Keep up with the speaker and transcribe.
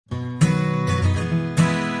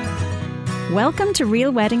Welcome to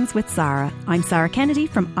Real Weddings with Sarah. I'm Sarah Kennedy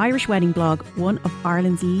from Irish Wedding Blog, one of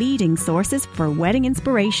Ireland's leading sources for wedding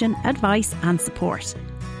inspiration, advice and support.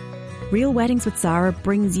 Real Weddings with Sarah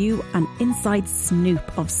brings you an inside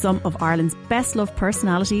snoop of some of Ireland's best loved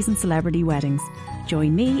personalities and celebrity weddings.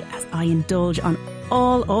 Join me as I indulge on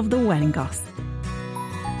all of the wedding gossip.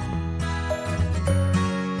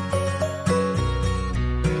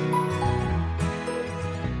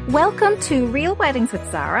 Welcome to Real Weddings with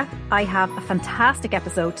Sarah. I have a fantastic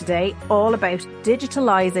episode today all about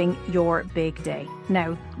digitalising your big day.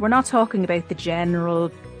 Now, we're not talking about the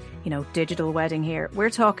general, digital wedding here. We're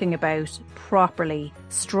talking about properly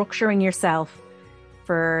structuring yourself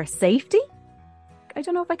for safety. I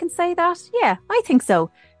don't know if I can say that. Yeah, I think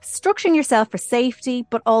so. Structuring yourself for safety,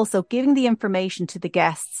 but also giving the information to the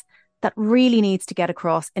guests that really needs to get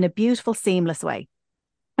across in a beautiful, seamless way.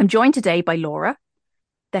 I'm joined today by Laura,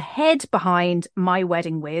 the head behind My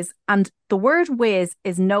Wedding Whizz. And the word whiz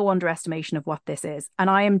is no underestimation of what this is. And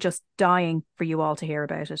I am just dying for you all to hear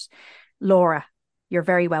about it. Laura, you're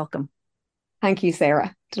very welcome. Thank you,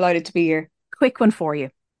 Sarah. Delighted to be here. Quick one for you.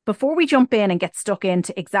 Before we jump in and get stuck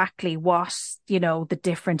into exactly what, the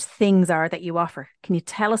different things are that you offer, can you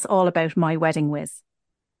tell us all about My Wedding Whizz?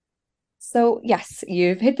 So yes,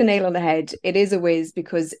 you've hit the nail on the head. It is a whiz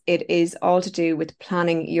because it is all to do with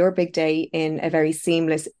planning your big day in a very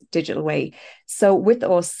seamless digital way. So with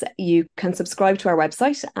us, you can subscribe to our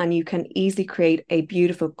website and you can easily create a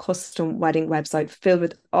beautiful custom wedding website filled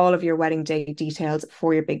with all of your wedding day details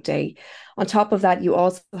for your big day. On top of that, you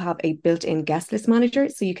also have a built-in guest list manager,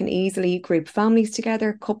 so you can easily group families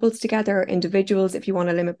together, couples together, individuals if you want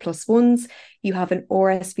to limit plus ones. You have an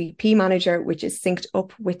RSVP manager, which is synced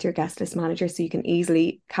up with your guest list manager, so you can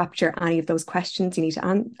easily capture any of those questions you need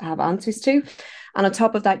to have answers to. And on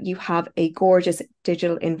top of that, you have a gorgeous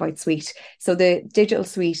digital invite suite. So the digital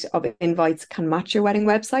suite of invites can match your wedding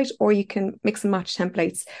website, or you can mix and match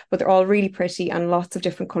templates, but they're all really pretty and lots of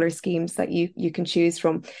different color schemes that you can choose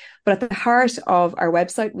from. But at the heart of our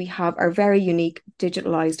website, we have our very unique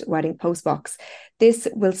digitalized wedding postbox. This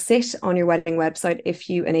will sit on your wedding website if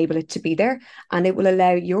you enable it to be there, and it will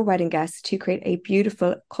allow your wedding guests to create a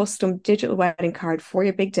beautiful custom digital wedding card for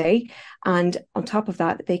your big day. And on top of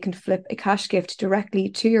that, they can flip a cash gift directly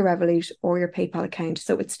to your Revolut or your PayPal account.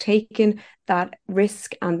 So it's taken that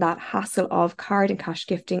risk and that hassle of card and cash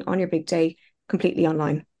gifting on your big day completely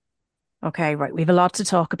online. Okay, right. We have a lot to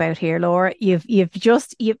talk about here, Laura. You've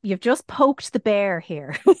just poked the bear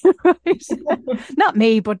here, right? Not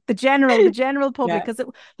me, but the general public. Because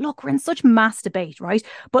look, we're in such mass debate, right?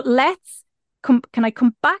 But can I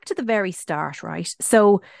come back to the very start, right?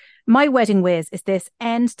 So, My Wedding Whizz is this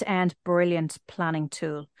end-to-end brilliant planning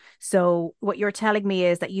tool. So what you're telling me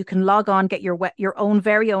is that you can log on, get your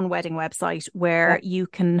very own wedding website where you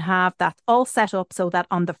can have that all set up so that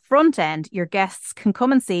on the front end, your guests can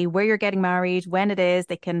come and see where you're getting married, when it is,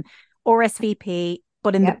 they can RSVP.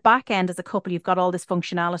 But in the back end as a couple, you've got all this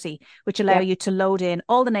functionality, which allow you to load in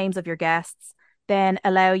all the names of your guests, then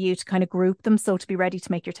allow you to kind of group them. So to be ready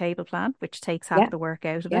to make your table plan, which takes half the work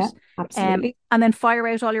out of it. Absolutely. And then fire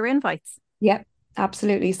out all your invites. Yeah,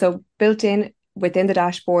 absolutely. So built in within the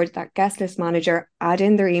dashboard, that guest list manager, add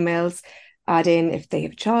in their emails, add in if they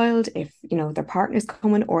have a child, if their partner's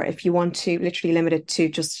coming, or if you want to literally limit it to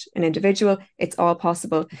just an individual, it's all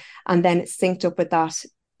possible. And then it's synced up with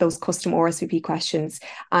those custom RSVP questions,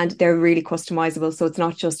 and they're really customizable. So it's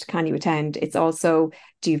not just can you attend, it's also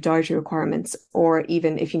do you have dietary requirements, or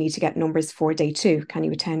even if you need to get numbers for day 2, can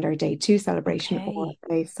you attend our day 2 celebration, or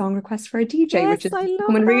a song request for a DJ, which is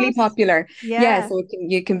becoming really popular. So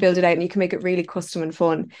you can build it out and you can make it really custom and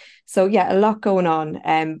fun. So a lot going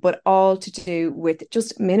on, but all to do with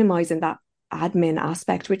just minimizing that admin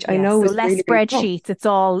aspect, which I know is less really, spreadsheets. Really it's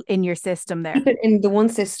all in your system there. Keep it in the one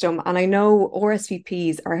system. And I know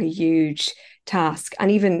RSVPs are a huge task,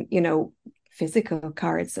 and even physical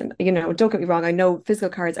cards, and don't get me wrong, I know physical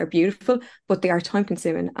cards are beautiful, but they are time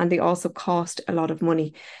consuming and they also cost a lot of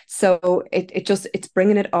money. So it's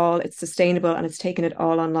bringing it all, it's sustainable, and it's taking it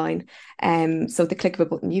all online. So the click of a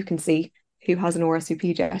button, you can see who has an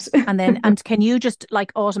RSVP yet. and can you just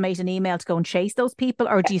automate an email to go and chase those people,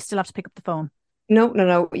 or do you still have to pick up the phone?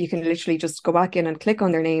 No. You can literally just go back in and click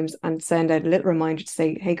on their names and send out a little reminder to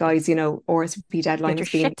say, hey guys, RSVP deadline.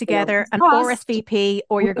 Get your shit together and RSVP,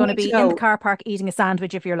 or you're going to be in the car park eating a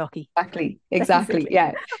sandwich if you're lucky. Exactly.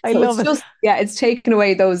 Yeah. I love it. It's taken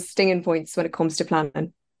away those stinging points when it comes to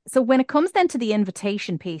planning. So when it comes then to the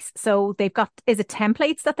invitation piece, so they've got, is it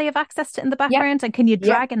templates that they have access to in the background? And can you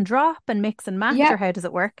drag and drop and mix and match, or how does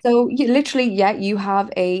it work? So you literally, you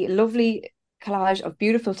have a lovely collage of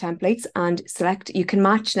beautiful templates and select. You can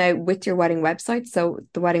match now with your wedding website. So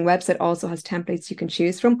the wedding website also has templates you can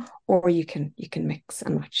choose from, or you can mix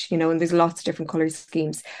and match, and there's lots of different color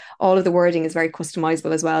schemes. All of the wording is very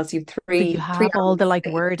customizable as well. So you have So you three have all the elements like that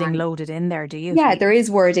you wording can. loaded in there, do you? Yeah, there is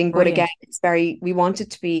wording, but again, Brilliant. we want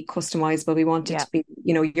it to be customizable. We want it Yeah. to be,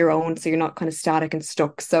 your own, so you're not kind of static and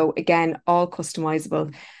stuck. So again, all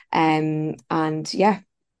customizable. And yeah.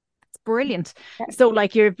 Brilliant. So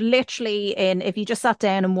like you're literally in, if you just sat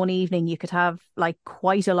down in one evening, you could have like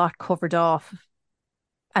quite a lot covered off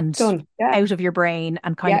and Done. Yeah. out of your brain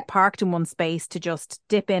and kind Yeah. of parked in one space to just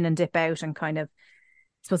dip in and dip out and kind of,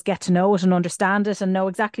 I suppose, get to know it and understand it and know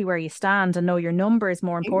exactly where you stand and know your numbers,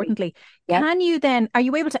 more Absolutely. importantly. Yeah. Can you then, are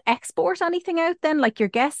you able to export anything out then, like your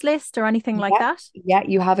guest list or anything like Yeah. that? Yeah.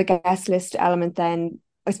 You have a guest list element then.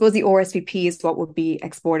 I suppose the RSVP is what would be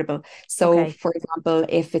exportable. So, Okay. for example,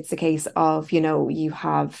 if it's a case of, you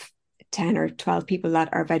have 10 or 12 people that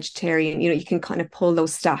are vegetarian, you can kind of pull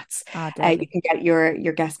those stats. Ah, You deadly. can get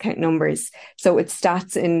your guest count numbers. So it's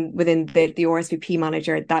stats in within the RSVP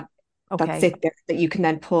manager that Okay. sit there that you can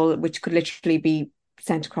then pull, which could literally be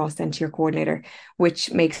sent across then to your coordinator,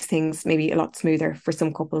 which makes things maybe a lot smoother for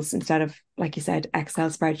some couples instead of, like you said, Excel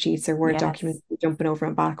spreadsheets or Word Yes. documents jumping over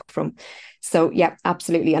and back from. So yeah,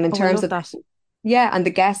 absolutely. And in Oh, I terms love of, that. yeah, and the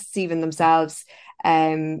guests even themselves,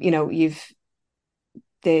 you've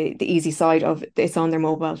the easy side of it's on their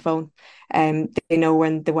mobile phone. They know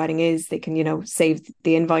when the wedding is, they can, save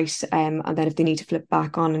the invite. And then if they need to flip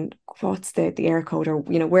back on and what's the air code, or,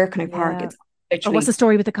 where can I park? Yeah. It's Or what's the literally.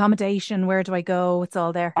 story with accommodation? Where do I go? It's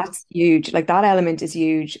all there. That's huge. Like that element is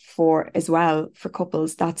huge for as well for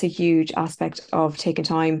couples. That's a huge aspect of taking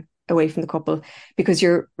time away from the couple, because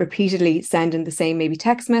you're repeatedly sending the same maybe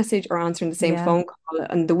text message or answering the same Yeah. phone call,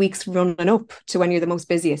 and the week's running up to when you're the most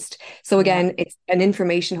busiest. So Yeah. again, it's an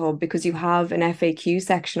information hub because you have an FAQ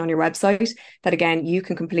section on your website that again you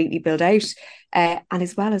can completely build out. And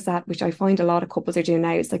as well as that, which I find a lot of couples are doing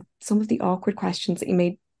now, is like some of the awkward questions that you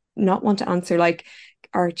may not want to answer, like,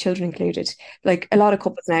 are children included? Like a lot of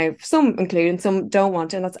couples now, some include and some don't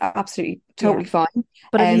want, and that's absolutely Yeah. totally fine.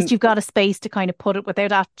 But at least Um, you've got a space to kind of put it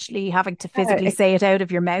without actually having to physically it's say it out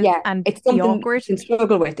of your mouth Yeah, and it's be something you awkward. can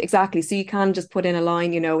struggle with. Exactly. So you can just put in a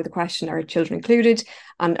line, with the question, are children included?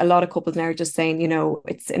 And a lot of couples now are just saying,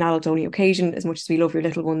 it's an adult only occasion. As much as we love your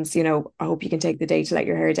little ones, I hope you can take the day to let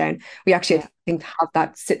your hair down. We actually, Yeah. I think, have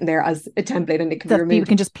that sitting there as a template and it can be That people removed.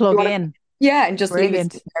 can just You plug want to, in. yeah, and just leave it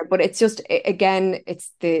Brilliant. sitting there. But it's just, again,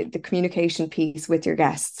 it's the communication piece with your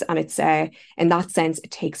guests. And it's, in that sense, it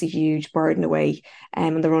takes a huge burden away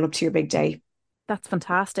in the run up to your big day. That's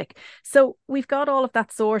fantastic. So we've got all of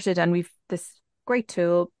that sorted and we've this great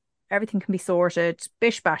tool. Everything can be sorted,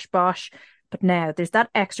 bish, bash, bosh. But now there's that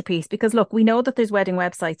extra piece because look, we know that there's wedding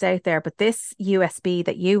websites out there, but this USB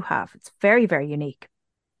that you have, it's very, very unique.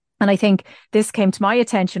 And I think this came to my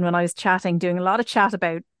attention when I was chatting, doing a lot of chat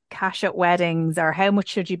about cash at weddings or how much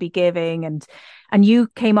should you be giving, and you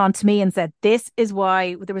came on to me and said this is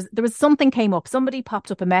why there was something came up. Somebody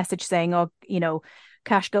popped up a message saying, oh,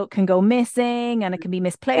 can go missing and it can be Yeah.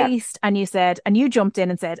 misplaced. And you said, and you jumped in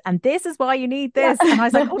and said, and this is why you need Yeah. this. And I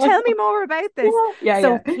was like, oh, tell me more about this. Yeah.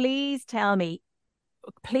 So Yeah. please tell me,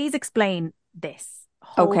 please explain this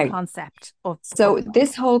whole Okay. concept of So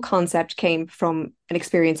this whole concept came from an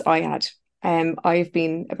experience I had. I've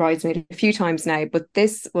been a bridesmaid a few times now, but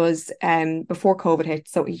this was before COVID hit.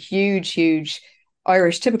 So a huge, huge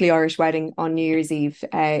typically Irish wedding on New Year's Eve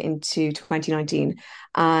into 2019.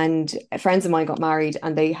 And friends of mine got married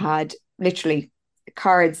and they had literally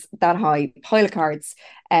cards that high, pile of cards,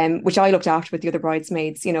 which I looked after with the other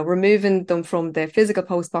bridesmaids, removing them from the physical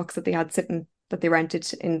post box that they had sitting that they rented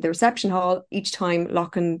in the reception hall, each time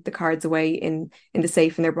locking the cards away in the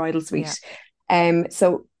safe in their bridal yeah. suite.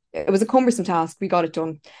 So it was a cumbersome task. We got it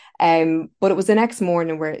done. But it was the next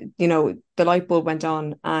morning where, the light bulb went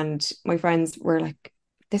on and my friends were like,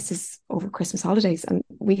 this is over Christmas holidays and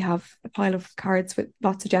we have a pile of cards with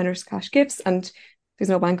lots of generous cash gifts and there's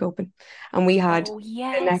no bank open. And we had Oh,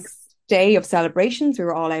 the next yes. day of celebrations. We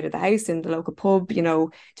were all out of the house in the local pub, to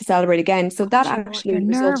celebrate again. So that God, your actually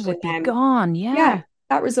nerve resulted in would be them, gone. yeah, Yeah.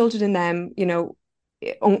 that resulted in them,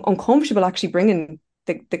 uncomfortable actually bringing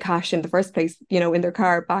the cash in the first place, in their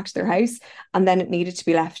car back to their house. And then it needed to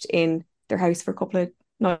be left in their house for a couple of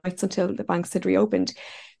nights until the banks had reopened.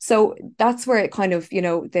 So that's where it kind of,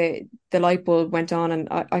 the light bulb went on. And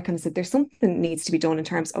I kind of said, there's something that needs to be done in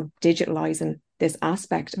terms of digitalizing this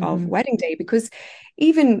aspect of Mm-hmm. wedding day, because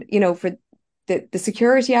even, for the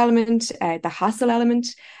security element, the hassle element,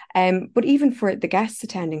 But even for the guests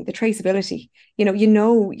attending, the traceability, you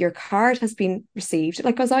know your card has been received.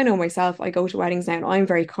 Like, as I know myself, I go to weddings now and I'm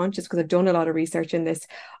very conscious because I've done a lot of research in this.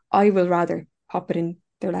 I will rather pop it in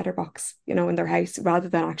their letterbox, in their house rather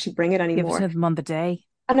than actually bring it Give it anymore. to them on the day.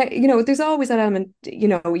 And there's always that element,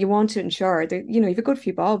 you want to ensure that, you have a good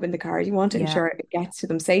few bob in the card. You want to Yeah, ensure it gets to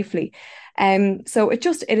them safely. So it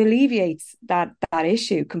alleviates that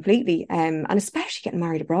issue completely. And especially getting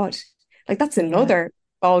married abroad. Like, that's yeah, another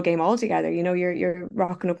ball game altogether. You're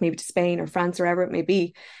rocking up maybe to Spain or France or wherever it may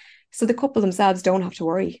be. So the couple themselves don't have to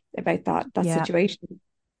worry about that yeah. situation.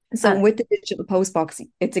 So And with the digital postbox,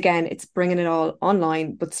 it's bringing it all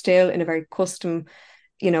online, but still in a very custom,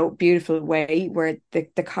 beautiful way where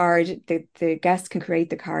the card, the guest can create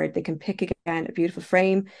the card. They can pick again a beautiful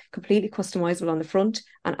frame, completely customizable on the front,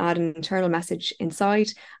 and add an internal message inside.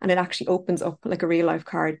 And it actually opens up like a real life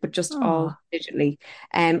card, but just all oh, digitally.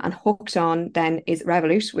 And hooked on then is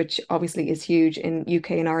Revolut, which obviously is huge in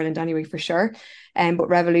UK and Ireland anyway, for sure. But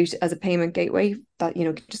Revolut as a payment gateway that,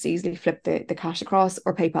 can just easily flip the cash across,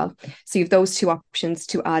 or PayPal. So you have those two options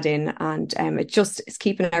to add in, and it just is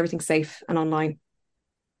keeping everything safe and online.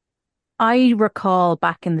 I recall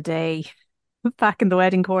back in the day, back in the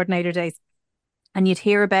wedding coordinator days, and you'd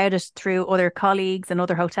hear about it through other colleagues and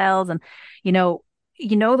other hotels. And, you know,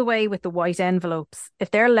 the way with the white envelopes,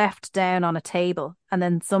 if they're left down on a table and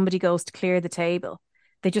then somebody goes to clear the table,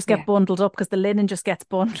 they just get Yeah, bundled up because the linen just gets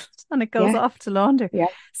bundled and it goes yeah, off to launder. yeah,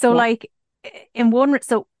 So, yeah, like,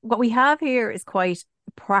 so what we have here is quite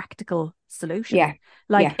a practical solution. yeah,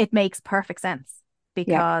 Like, yeah, it makes perfect sense yeah,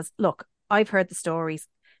 because, look, I've heard the stories.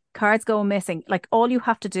 Cards go missing. Like, all you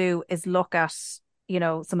have to do is look at,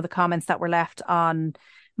 some of the comments that were left on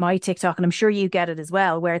my TikTok, and I'm sure you get it as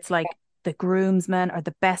well, where it's like the groomsman or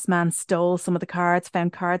the best man stole some of the cards,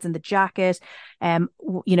 found cards in the jacket. We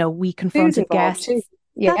who's confronted involved too. guests.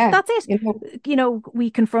 Yeah, That's it.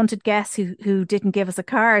 We confronted guests who didn't give us a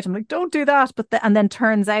card. I'm like, don't do that. And then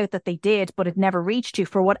turns out that they did, but it never reached you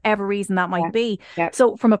for whatever reason that might yeah, be. yeah,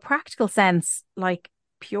 So from a practical sense, like,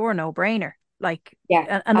 pure no brainer. Like,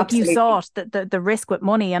 yeah, and look, you saw absolutely. it, the risk with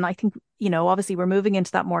money. And I think, obviously we're moving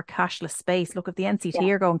into that more cashless space. Look, if the Yeah,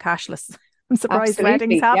 NCT are going cashless, I'm surprised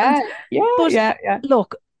weddings absolutely. haven't. Yeah, yeah, But yeah, yeah,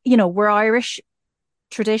 look, we're Irish,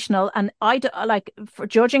 traditional, and like, for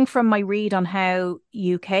judging from my read on how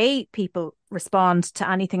UK people respond to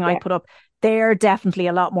anything I yeah. put up, they're definitely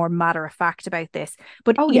a lot more matter of fact about this.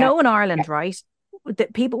 But Oh yeah, in yeah. Ireland, right,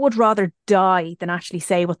 that people would rather die than actually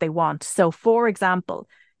say what they want. So, for example,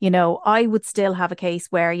 I would still have a case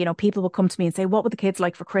where, people would come to me and say, what would the kids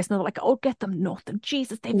like for Christmas? I'm like, oh, get them nothing.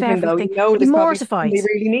 Jesus, they've Even though everything. They'd be there's probably something mortified. they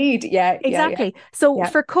really need. Yeah, yeah, yeah, Exactly. So yeah,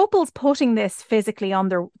 for couples putting this physically on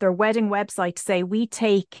their wedding website to say, we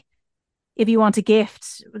take, if you want a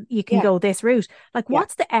gift, you can yeah, go this route. Like, yeah.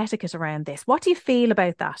 what's the etiquette around this? What do you feel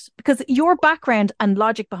about that? Because your background and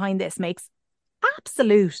logic behind this makes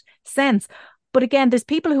absolute sense. But again, there's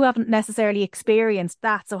people who haven't necessarily experienced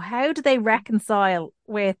that. So how do they reconcile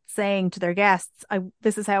with saying to their guests,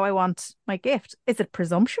 this is how I want my gift? Is it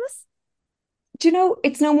presumptuous? Do you know,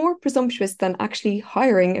 it's no more presumptuous than actually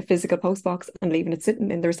hiring a physical postbox and leaving it sitting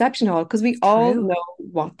in the reception hall, because we It's all true. know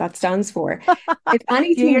what that stands for. If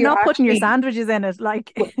anything, You're you're not putting your actually, sandwiches in it.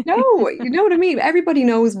 Like, no, you know what I mean? Everybody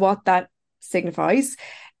knows what that signifies.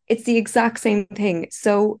 It's the exact same thing.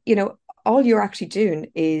 So, all you're actually doing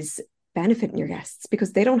is benefiting your guests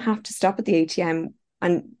because they don't have to stop at the ATM.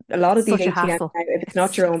 And a lot it's of these such a ATMs hassle. now, if it's It's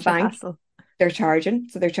not your own such a bank, hassle. they're charging.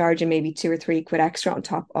 So they're charging maybe 2 or 3 quid extra on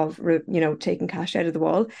top of, taking cash out of the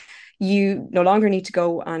wall. You no longer need to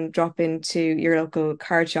go and drop into your local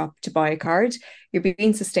card shop to buy a card. You're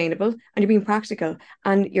being sustainable and you're being practical.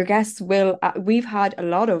 And your guests will, we've had a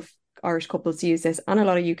lot of Irish couples use this and a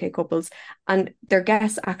lot of UK couples, and their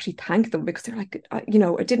guests actually thank them because they're like, I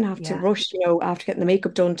didn't have to Yeah. rush, after getting the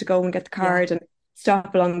makeup done to go and get the Yeah. card and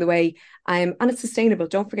stop along the way. And it's sustainable.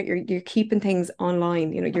 Don't forget, you're keeping things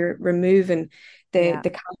online. You're removing Yeah. the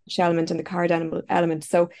cash element and the card element.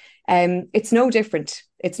 So it's no different.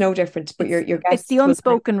 It's no different. But your It's the guests will thank.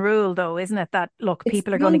 unspoken rule, though, isn't it? That, look, It's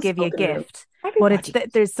people are the going to give you a unspoken rule. gift, but Everybody.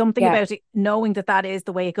 there's something Yeah. about it knowing that is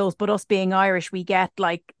the way it goes. But us being Irish, we get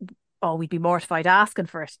like, oh, we'd be mortified asking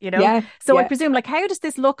for it. Yeah. So I Yeah. presume, like, how does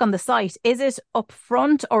this look on the site? Is it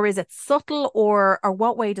upfront or is it subtle, or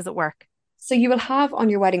what way does it work? So you will have on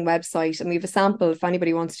your wedding website, and we have a sample if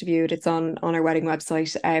anybody wants to view it, it's on our wedding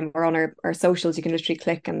website, or on our socials. You can literally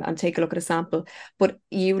click and take a look at a sample. But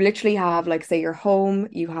you literally have, like, say, your home,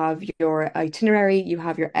 you have your itinerary, you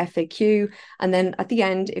have your FAQ, and then at the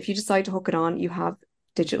end, if you decide to hook it on, you have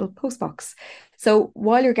digital postbox. So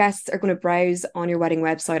while your guests are going to browse on your wedding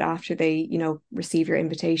website after they, receive your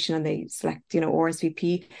invitation and they select,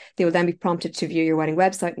 RSVP, they will then be prompted to view your wedding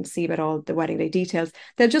website and see about all the wedding day details.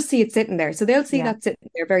 They'll just see it sitting there. So they'll see Yeah. that sitting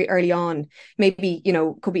there very early on, maybe,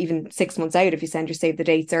 could be even 6 months out if you send your save the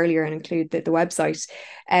dates earlier and include the website.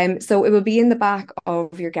 So it will be in the back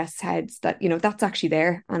of your guests' heads that, that's actually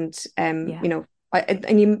there. And, Yeah.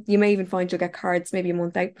 and you may even find you'll get cards maybe a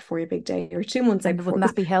month out before your big day or 2 months out And before. wouldn't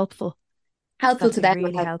that be helpful? Helpful That'd to be them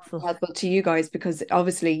and really helpful. helpful to you guys, because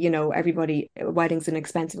obviously, everybody, a wedding's an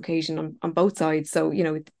expensive occasion on both sides. So,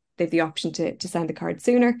 they have the option to send the card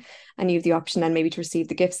sooner, and you have the option then maybe to receive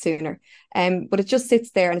the gift sooner. But it just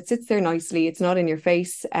sits there, and it sits there nicely. It's not in your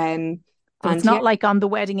face. So it's And yeah, not like on the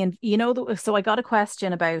wedding, and so I got a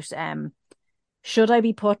question about should I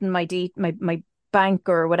be putting my bank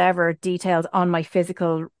or whatever details on my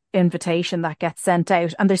physical invitation that gets sent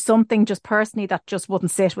out? And there's something just personally that just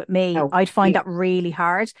wouldn't sit with me. no, I'd find yeah, that really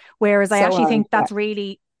hard. Whereas I so actually hard. think Yeah, that's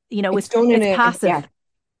really, it's done in it's a passive. yeah,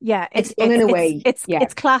 Yeah, it's done in a way. Yeah,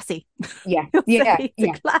 it's classy. yeah, You'll say yeah, it's a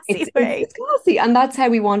yeah. classy It's way. it's classy, and that's how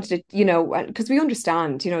we wanted it, because we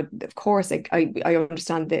understand, of course, like I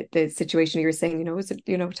understand the situation you're saying, is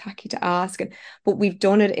it, tacky to ask, but we've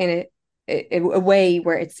done it in a way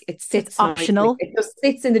where it It's sits nicely. optional. It just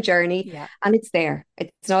sits in the journey, Yeah. and it's there.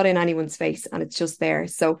 It's not in anyone's face, and it's just there.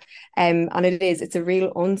 So, and it's a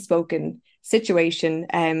real unspoken situation,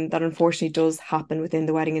 that unfortunately does happen within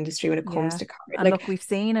the wedding industry when it comes Yeah. to card. And Like, look, we've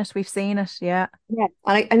seen it. We've seen it. Yeah. yeah,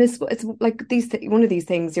 and it's like one of these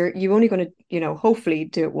things you're only going to hopefully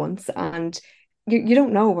do it once, and you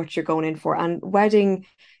don't know what you're going in for. And wedding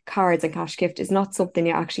cards and cash gift is not something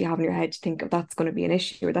you actually have in your head to think of that's going to be an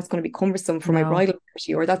issue, or that's going to be cumbersome for my No. bridal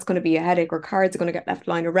party, or that's going to be a headache, or cards are going to get left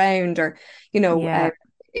lying around, or Yeah.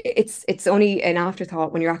 it's only an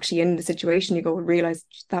afterthought when you're actually in the situation. You go and realize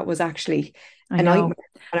that was actually I a know. nightmare,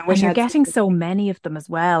 and I And wish I you're had getting something. so many of them as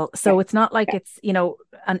well. Yeah, So it's not like yeah, it's,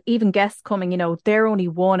 and even guests coming, they're only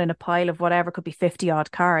one in a pile of whatever could be 50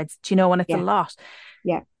 odd cards, and it's a yeah, lot.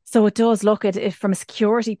 yeah, So it does look at it from a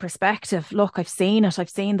security perspective. Look, I've seen it. I've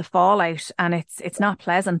seen the fallout, and it's not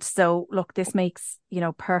pleasant. So look, this makes,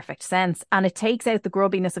 perfect sense. And it takes out the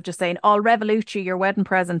grubbiness of just saying, "Oh, Revolution, your wedding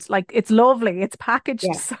present." Like, it's lovely. It's packaged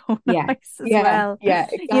yeah, so yeah, nice as yeah, well. yeah,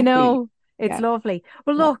 You exactly. know, it's Yeah, lovely.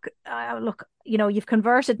 Well, yeah. look, you've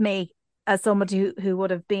converted me as somebody who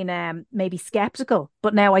would have been maybe skeptical,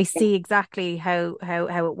 but now I Yeah. see exactly how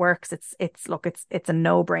it works. It's a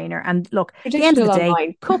no-brainer. And look, at the end of the Traditional day,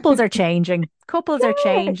 online. couples are changing. Couples are Yeah,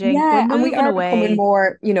 changing. We're yeah. And we moving are becoming away.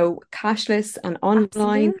 more, cashless and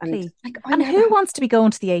online. And Absolutely. like I And never who had, wants to be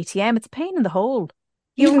going to the ATM? It's a pain in the hole.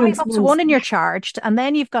 You even when drive up to someone's one and you're charged, and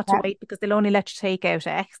then you've got to yeah, wait because they'll only let you take out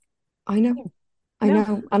X. I know. I No,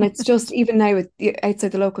 know. And it's just even now with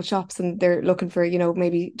outside the local shops, and they're looking for,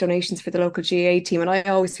 maybe donations for the local GA team. And I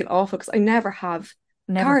always feel awful because I never have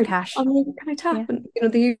never have card. cash. I'm like, can I Yeah, tap?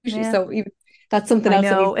 And they usually yeah. so even, that's something I else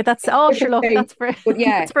that needs know. That's oh, sure. different Look, way. that's for But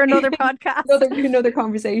yeah, that's for another podcast. another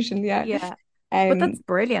conversation. Yeah. Yeah. But Um that's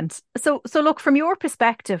brilliant. So look, from your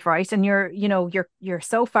perspective, right? And you're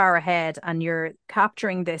so far ahead, and you're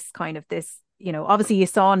capturing this kind of obviously you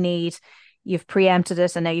saw need, you've preempted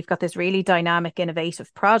it, and now you've got this really dynamic,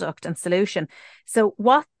 innovative product and solution. So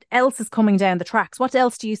what else is coming down the tracks? What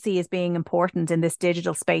else do you see as being important in this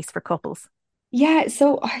digital space for couples? Yeah,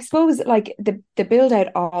 so I suppose like the build out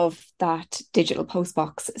of that digital post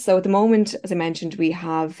box. So at the moment, as I mentioned, we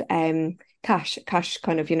have cash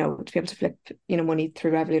kind of, to be able to flip, money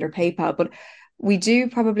through Revolut or PayPal. But we do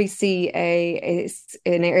probably see an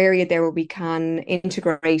area there where we can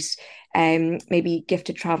integrate maybe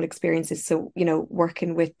gifted travel experiences. So,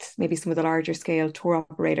 working with maybe some of the larger scale tour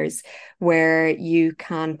operators where you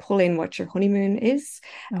can pull in what your honeymoon is.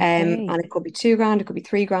 Okay. And it could be 2 grand, it could be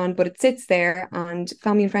 3 grand, but it sits there, and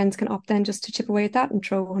family and friends can opt then just to chip away at that and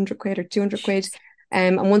throw 100 quid or 200 quid. Jeez.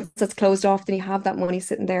 And once that's closed off, then you have that money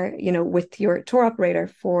sitting there, with your tour operator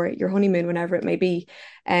for your honeymoon, whenever it may be.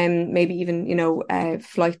 Maybe even,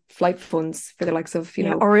 flight funds for the likes of,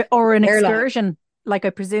 Yeah, or an airline. excursion. Like, I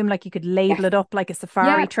presume, like, you could Yes. label it up like a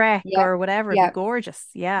safari Yeah. trek Yeah. or whatever. It'd be Yeah. gorgeous.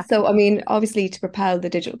 Yeah. So, I mean, obviously, to propel the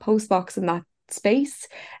digital post box in that space,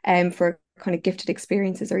 for kind of gifted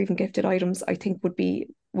experiences or even gifted items, I think will be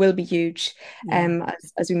huge, Yeah.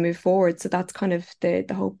 as we move forward. So that's kind of the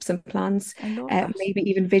hopes and plans. I love that. Maybe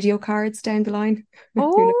even video cards down the line. Who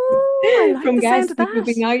Oh, I knows? like From the sound guests, of it would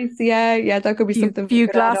that. be nice. Yeah, yeah, that could be something we Few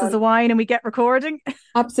could add glasses on. of wine and we get recording.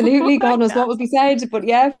 Absolutely. I God like knows what that. will be said, but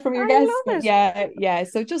yeah, from your I guests. love But it. yeah, yeah.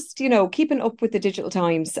 So just, keeping up with the digital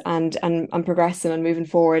times, and progressing and moving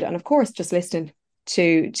forward. And of course, just listening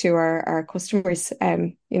to our customers.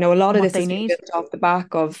 You know, a lot of What this they has been need. built off the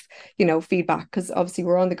back of, you know, feedback, because obviously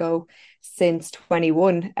we're on the go since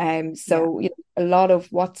 21. Yeah. So you know, a lot of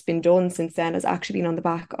what's been done since then has actually been on the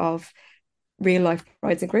back of real life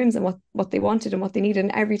brides and grooms and what they wanted and what they needed.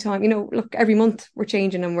 And every time, you know, look, every month we're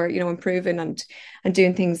changing and we're, you know, improving and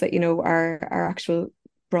doing things that, you know, our actual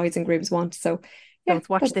brides and grooms want. So So yeah, it's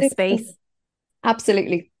watch that's this it. space.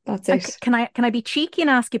 Absolutely. That's And it. can I be cheeky and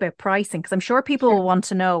ask you about pricing? Because I'm sure people Sure. will want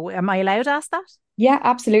to know. Am I allowed to ask that? Yeah,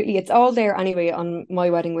 absolutely. It's all there anyway on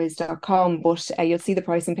myweddingwiz.com, but you'll see the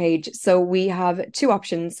pricing page. So we have two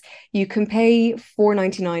options. You can pay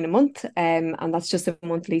 $4.99 a month, and that's just a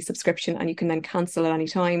monthly subscription, and you can then cancel at any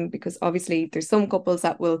time, because obviously there's some couples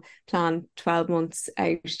that will plan 12 months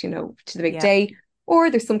out, you know, to the big Yeah. day. Or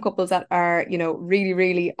there's some couples that are, you know, really,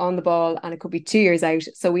 really on the ball and it could be 2 years out.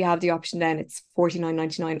 So we have the option then, it's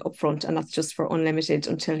 $49.99 upfront, and that's just for unlimited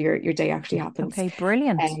until your day actually happens. Okay,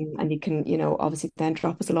 brilliant. And you can, you know, obviously then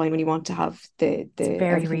drop us a line when you want to have It's the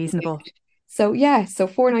very everything reasonable. included. So yeah, so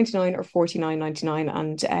 $4.99 or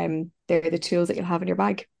 $49.99, and they're the tools that you'll have in your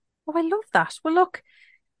bag. Oh, I love that. Well, look,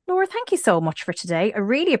 Laura, thank you so much for today. I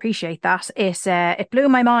really appreciate that. It blew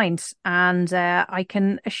my mind, and I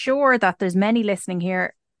can assure that there's many listening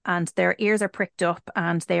here, and their ears are pricked up,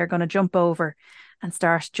 and they are going to jump over and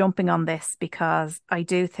start jumping on this, because I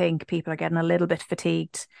do think people are getting a little bit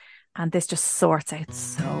fatigued, and this just sorts out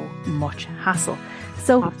so much hassle.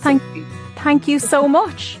 So Absolutely. thank you so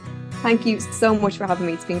much. Thank you so much for having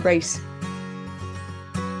me. It's been great.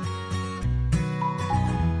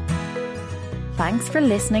 Thanks for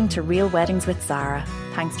listening to Real Weddings with Zara.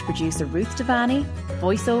 Thanks to producer Ruth Devani,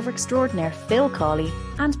 voiceover extraordinaire Phil Cawley,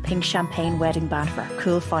 and Pink Champagne Wedding Band for our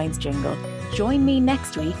Cool Finds jingle. Join me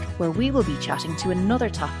next week, where we will be chatting to another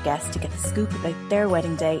top guest to get the scoop about their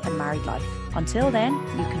wedding day and married life. Until then,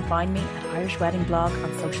 you can find me at Irish Wedding Blog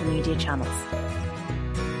on social media channels.